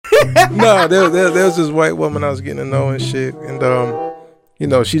No, there was this white woman I was getting to know and shit, and you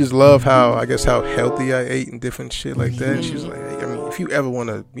know, she just loved how healthy I ate and different shit like that. And she was like, hey, I mean, if you ever want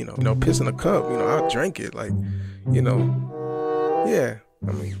to, you know, piss in a cup, you know, I'll drink it. Like, you know, yeah.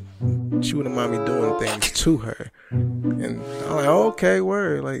 I mean, she wouldn't mind me doing things to her. And I'm like, oh, okay,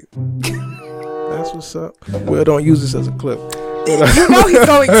 word. Like, that's what's up. Well, don't use this as a clip. You know he's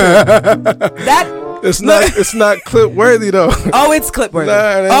going to. It's not clip worthy though. Oh, it's clip worthy.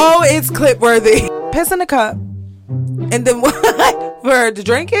 It's clip worthy. Piss in a cup. And then what? For her to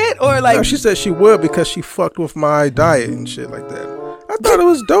drink it? Or like, no, she said she would because she fucked with my diet and shit like that. I thought it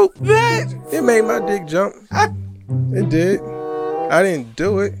was dope. It made my dick jump. It did. I didn't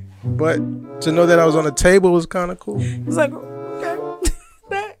do it, but to know that I was on the table was kind of cool. It's like, okay.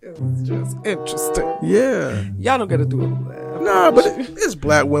 That is just interesting. Yeah. Y'all don't gotta do it. Nah, but it's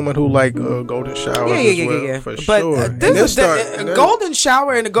black women who like golden showers yeah. For but, sure. This is a golden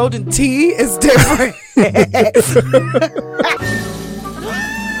shower and a golden tea is different.